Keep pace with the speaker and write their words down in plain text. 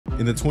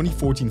In the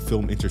 2014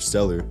 film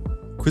Interstellar,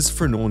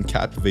 Christopher Nolan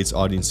captivates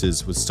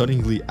audiences with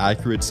stunningly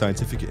accurate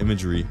scientific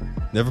imagery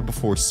never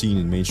before seen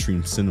in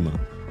mainstream cinema.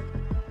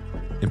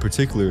 In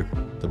particular,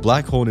 the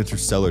black hole in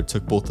Interstellar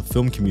took both the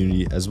film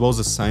community as well as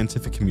the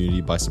scientific community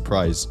by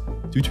surprise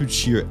due to its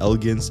sheer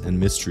elegance and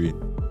mystery.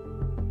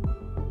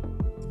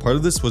 Part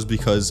of this was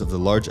because of the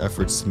large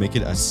efforts to make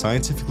it as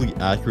scientifically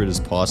accurate as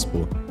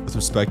possible with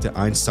respect to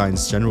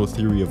Einstein's general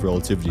theory of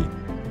relativity.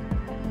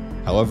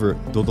 However,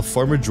 though the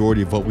far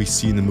majority of what we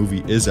see in the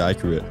movie is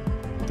accurate,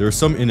 there are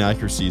some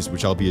inaccuracies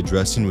which I'll be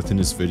addressing within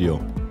this video.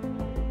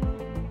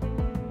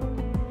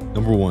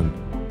 Number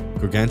 1.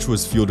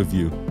 Gargantua's field of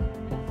view.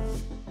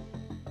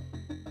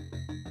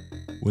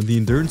 When the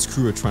Endurance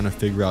crew are trying to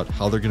figure out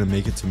how they're going to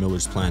make it to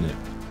Miller's planet,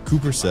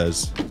 Cooper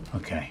says,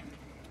 "Okay,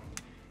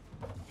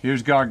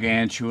 here's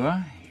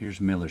Gargantua, here's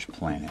Miller's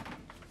planet.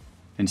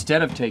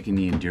 Instead of taking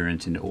the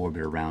Endurance into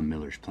orbit around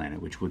Miller's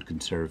planet, which would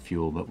conserve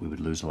fuel but we would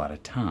lose a lot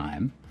of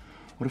time,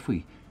 what if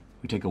we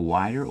take a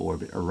wider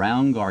orbit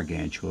around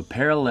Gargantua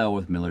parallel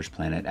with Miller's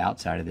planet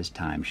outside of this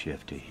time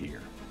shift to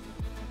here?"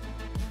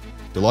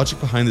 The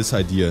logic behind this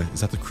idea is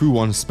that the crew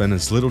want to spend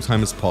as little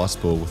time as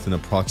possible within the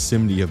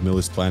proximity of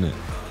Miller's planet.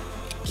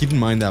 Keep in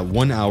mind that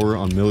 1 hour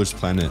on Miller's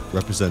planet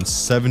represents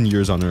 7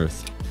 years on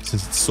Earth,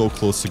 since it's so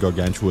close to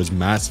Gargantua's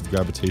massive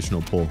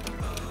gravitational pull.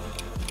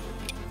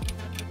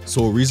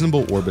 So a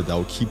reasonable orbit that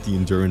will keep the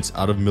Endurance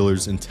out of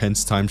Miller's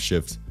intense time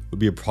shift would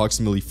be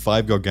approximately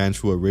 5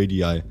 Gargantua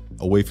radii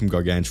away from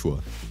Gargantua,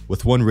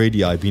 with one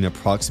radii being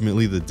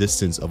approximately the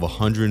distance of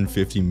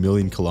 150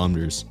 million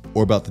kilometers,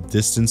 or about the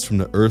distance from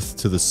the Earth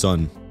to the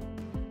Sun.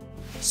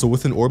 So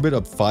with an orbit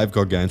of 5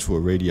 Gargantua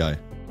radii,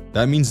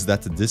 that means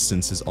that the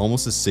distance is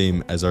almost the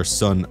same as our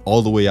Sun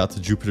all the way out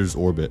to Jupiter's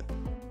orbit.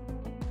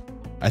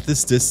 At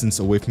this distance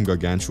away from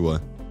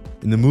Gargantua,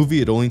 in the movie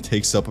it only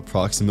takes up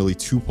approximately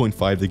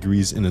 2.5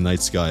 degrees in the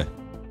night sky,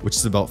 which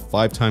is about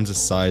 5 times the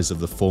size of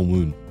the full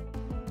moon.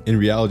 In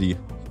reality,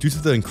 due to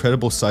the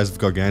incredible size of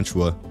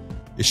Gargantua,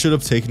 it should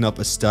have taken up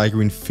a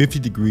staggering 50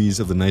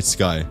 degrees of the night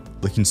sky,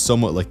 looking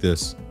somewhat like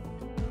this.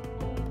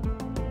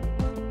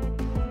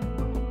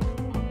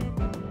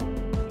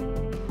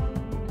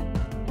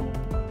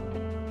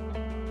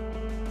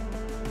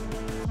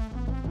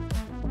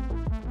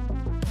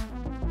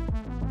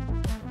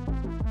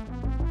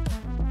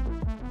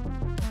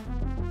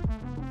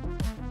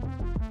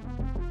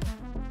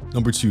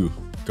 Number 2.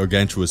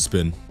 Gargantua's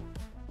spin.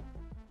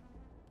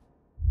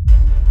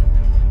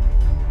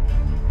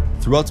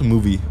 Throughout the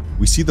movie,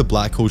 we see the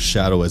black hole's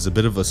shadow as a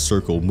bit of a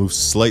circle move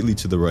slightly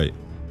to the right.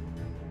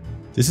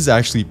 This is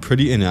actually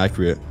pretty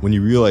inaccurate when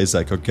you realize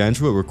that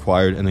Gargantua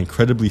required an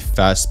incredibly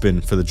fast spin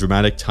for the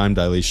dramatic time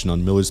dilation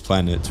on Miller's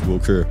planet to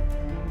occur.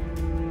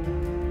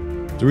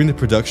 During the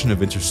production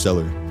of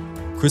Interstellar,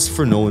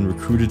 Christopher Nolan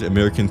recruited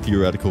American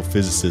theoretical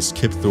physicist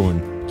Kip Thorne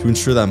to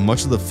ensure that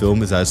much of the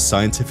film is as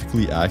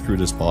scientifically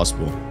accurate as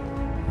possible.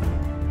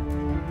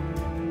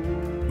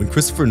 When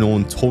Christopher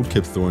Nolan told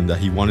Kip Thorne that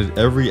he wanted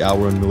every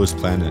hour on Miller's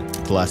planet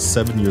to last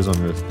 7 years on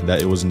Earth and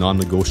that it was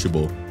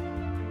non-negotiable,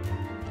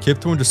 Kip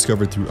Thorne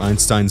discovered through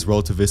Einstein's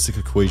relativistic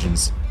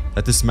equations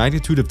that this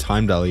magnitude of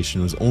time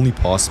dilation was only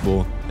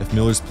possible if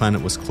Miller's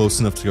planet was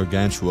close enough to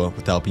Gargantua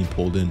without being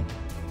pulled in.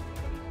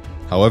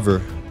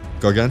 However,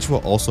 Gargantua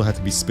also had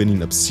to be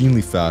spinning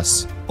obscenely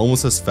fast,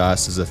 almost as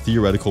fast as a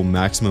theoretical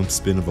maximum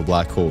spin of a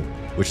black hole,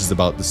 which is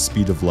about the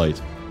speed of light.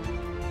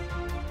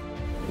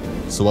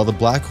 So while the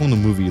black hole in the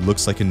movie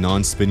looks like a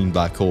non-spinning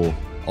black hole,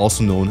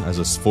 also known as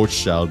a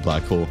Schwarzschild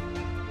black hole,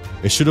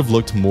 it should have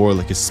looked more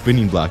like a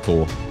spinning black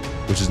hole,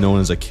 which is known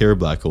as a Kerr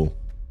black hole.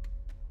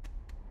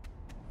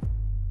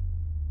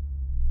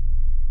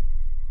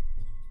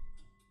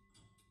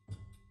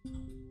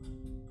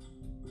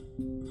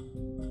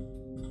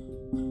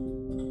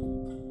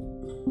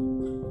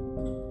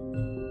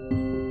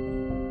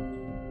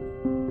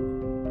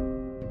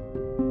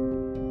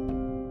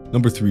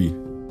 Number 3.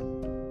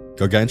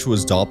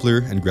 Gargantua's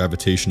Doppler and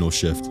gravitational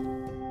shift.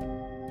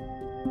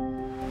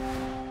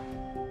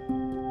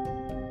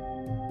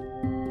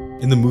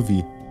 In the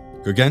movie,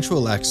 Gargantua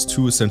lacks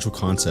 2 essential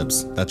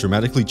concepts that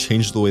dramatically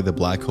change the way the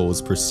black hole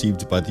is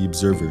perceived by the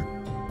observer.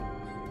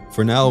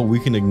 For now,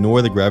 we can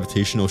ignore the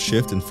gravitational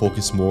shift and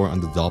focus more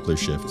on the Doppler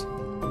shift.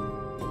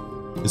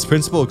 This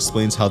principle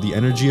explains how the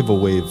energy of a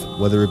wave,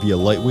 whether it be a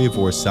light wave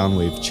or a sound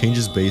wave,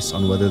 changes based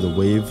on whether the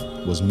wave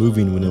was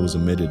moving when it was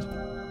emitted.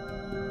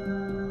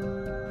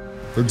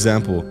 For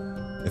example,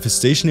 if a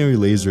stationary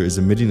laser is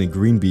emitting a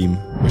green beam,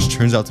 which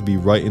turns out to be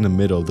right in the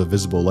middle of the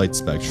visible light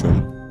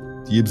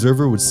spectrum, the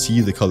observer would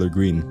see the color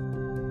green.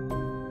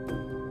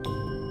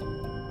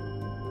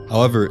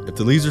 However, if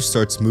the laser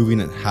starts moving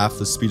at half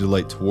the speed of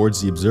light towards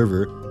the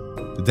observer,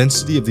 the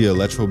density of the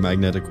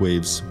electromagnetic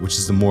waves, which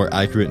is the more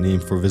accurate name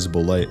for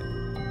visible light,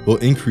 will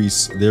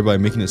increase, thereby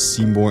making it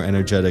seem more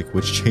energetic,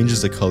 which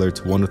changes the color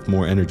to one with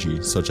more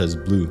energy, such as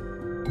blue.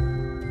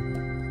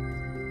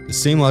 The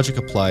same logic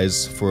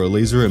applies for a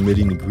laser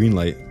emitting green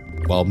light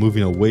while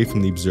moving away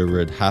from the observer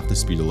at half the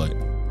speed of light.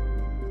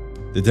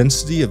 The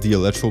density of the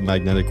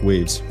electromagnetic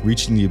waves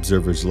reaching the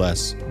observer is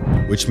less,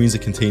 which means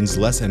it contains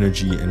less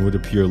energy and would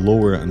appear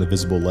lower on the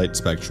visible light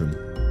spectrum.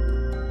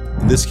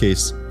 In this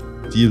case,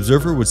 the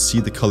observer would see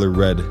the color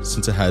red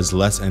since it has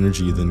less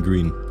energy than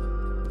green.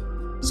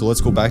 So let's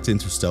go back to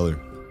Interstellar.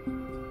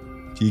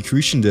 The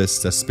accretion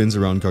disk that spins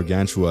around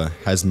Gargantua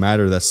has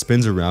matter that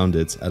spins around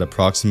it at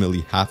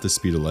approximately half the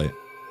speed of light.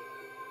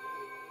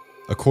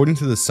 According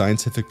to the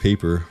scientific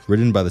paper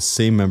written by the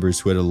same members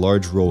who had a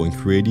large role in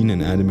creating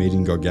and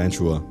animating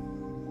Gargantua,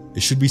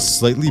 it should be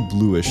slightly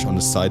bluish on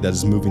the side that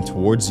is moving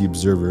towards the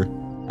observer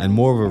and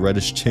more of a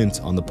reddish tint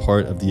on the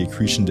part of the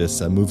accretion disk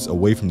that moves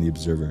away from the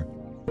observer.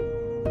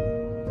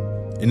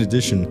 In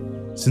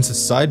addition, since the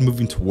side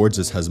moving towards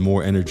us has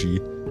more energy,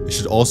 it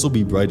should also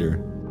be brighter,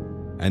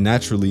 and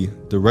naturally,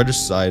 the reddish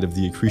side of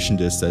the accretion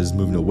disk that is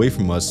moving away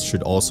from us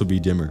should also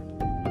be dimmer.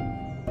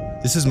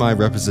 This is my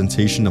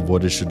representation of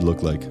what it should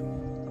look like.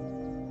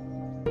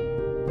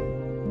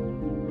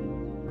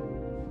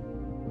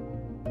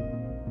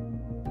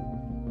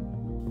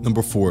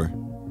 Number 4.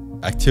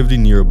 Activity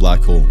near a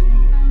black hole.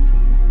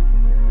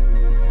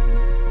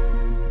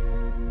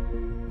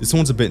 This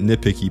one's a bit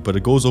nitpicky, but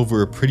it goes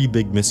over a pretty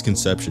big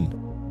misconception.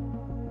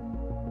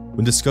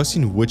 When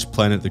discussing which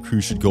planet the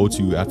crew should go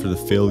to after the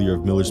failure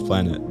of Miller's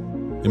planet,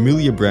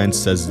 Amelia Brand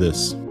says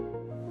this: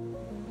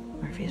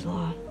 Murphy's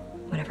Law.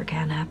 Whatever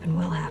can happen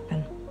will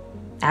happen.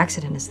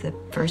 Accident is the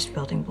first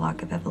building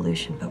block of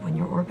evolution, but when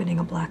you're orbiting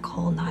a black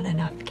hole, not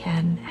enough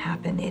can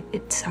happen.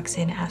 It sucks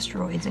in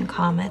asteroids and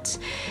comets,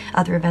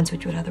 other events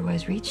which would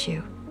otherwise reach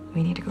you.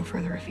 We need to go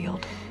further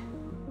afield.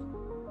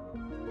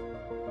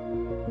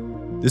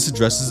 This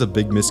addresses a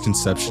big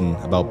misconception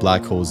about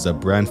black holes that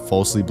Brand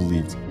falsely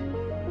believed.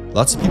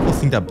 Lots of people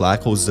think that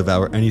black holes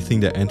devour anything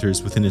that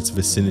enters within its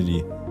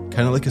vicinity,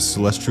 kind of like a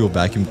celestial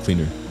vacuum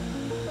cleaner.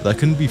 But that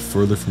couldn't be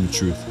further from the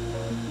truth.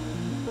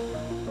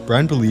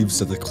 Brand believes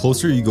that the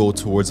closer you go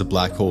towards a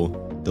black hole,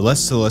 the less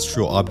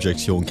celestial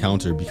objects you'll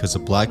encounter because a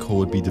black hole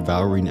would be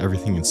devouring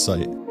everything in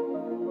sight.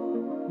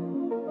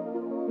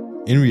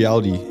 In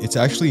reality, it's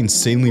actually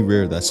insanely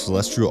rare that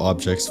celestial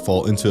objects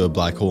fall into a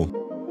black hole.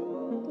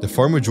 The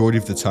far majority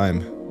of the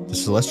time, the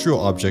celestial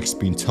objects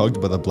being tugged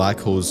by the black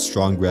hole's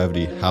strong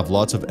gravity have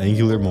lots of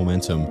angular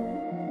momentum,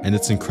 and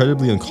it's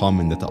incredibly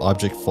uncommon that the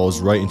object falls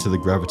right into the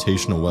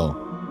gravitational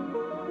well.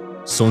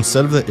 So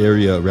instead of the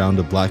area around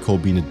a black hole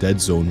being a dead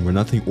zone where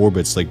nothing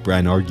orbits like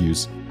Brand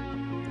argues,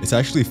 it's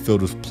actually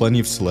filled with plenty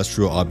of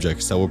celestial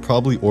objects that will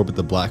probably orbit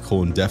the black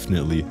hole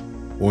indefinitely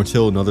or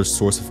until another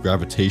source of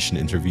gravitation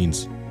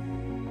intervenes.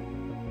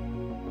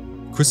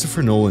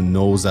 Christopher Nolan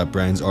knows that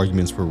Brand's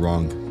arguments were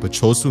wrong, but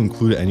chose to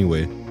include it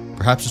anyway,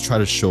 perhaps to try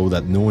to show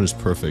that no one is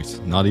perfect,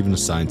 not even a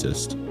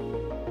scientist.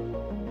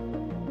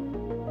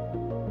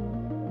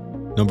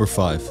 Number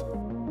 5.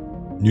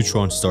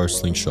 Neutron Star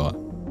Slingshot.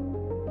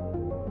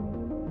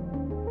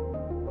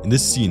 In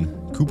this scene,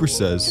 Cooper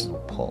says,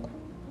 Pull.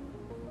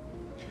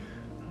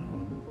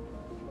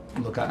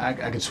 Look,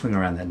 I could swing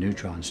around that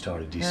neutron star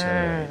to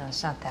decelerate. No,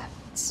 it's not that.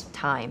 It's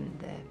time,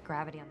 the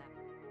gravity on that.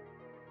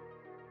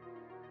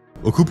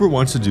 what Cooper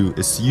wants to do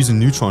is to use a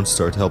neutron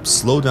star to help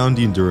slow down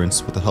the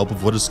endurance with the help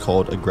of what is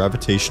called a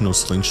gravitational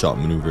slingshot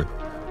maneuver.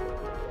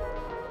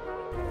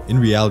 In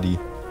reality,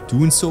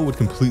 doing so would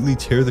completely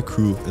tear the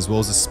crew as well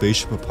as the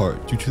spaceship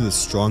apart due to the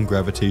strong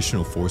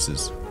gravitational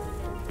forces.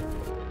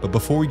 But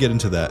before we get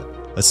into that,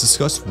 let's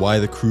discuss why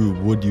the crew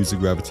would use a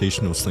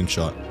gravitational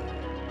slingshot.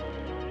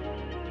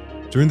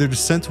 During their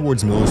descent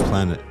towards Miller's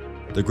planet,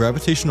 the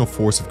gravitational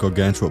force of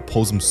Gargantua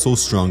pulls them so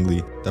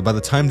strongly that by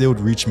the time they would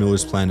reach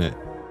Miller's planet,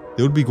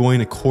 they would be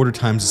going 1/4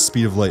 times the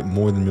speed of light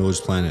more than Miller's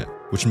planet,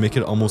 which would make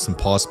it almost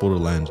impossible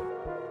to land.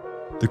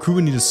 The crew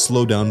would need to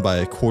slow down by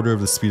 1/4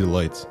 of the speed of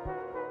light.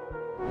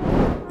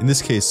 In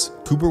this case,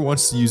 Cooper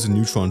wants to use a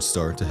neutron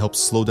star to help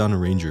slow down a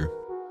Ranger.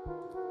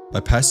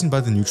 By passing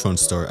by the neutron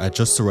star at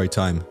just the right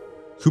time,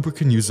 Cooper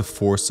can use the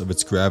force of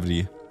its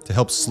gravity to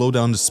help slow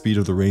down the speed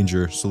of the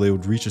Ranger so they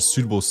would reach a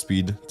suitable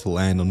speed to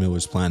land on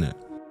Miller's planet.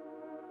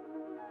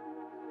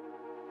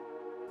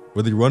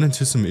 Where they run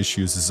into some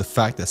issues is the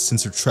fact that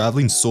since they're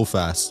traveling so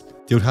fast,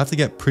 they would have to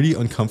get pretty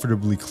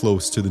uncomfortably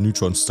close to the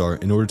neutron star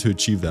in order to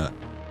achieve that.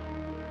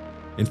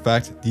 In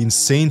fact, the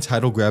insane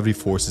tidal gravity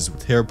forces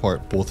would tear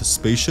apart both the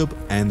spaceship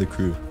and the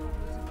crew.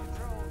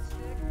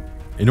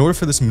 In order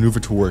for this maneuver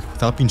to work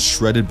without being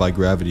shredded by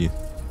gravity,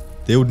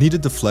 they would need a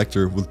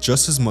deflector with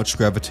just as much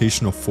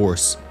gravitational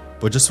force,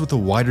 but just with a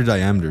wider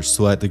diameter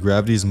so that the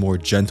gravity is more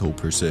gentle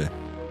per se.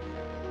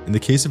 In the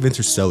case of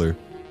Interstellar,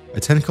 a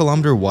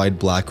 10-kilometer wide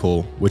black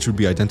hole, which would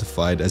be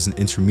identified as an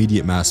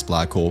intermediate mass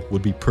black hole,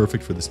 would be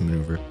perfect for this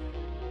maneuver.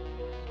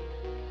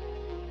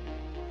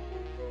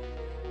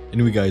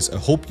 Anyway guys, I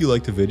hope you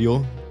liked the video.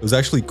 It was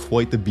actually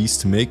quite the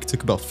beast to make. It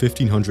took about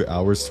 1500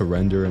 hours to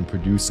render and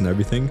produce and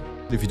everything.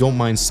 If you don't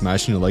mind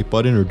smashing the like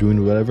button or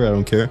doing whatever, I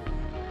don't care.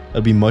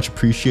 That'd be much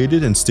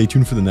appreciated, and stay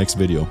tuned for the next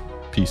video.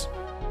 Peace.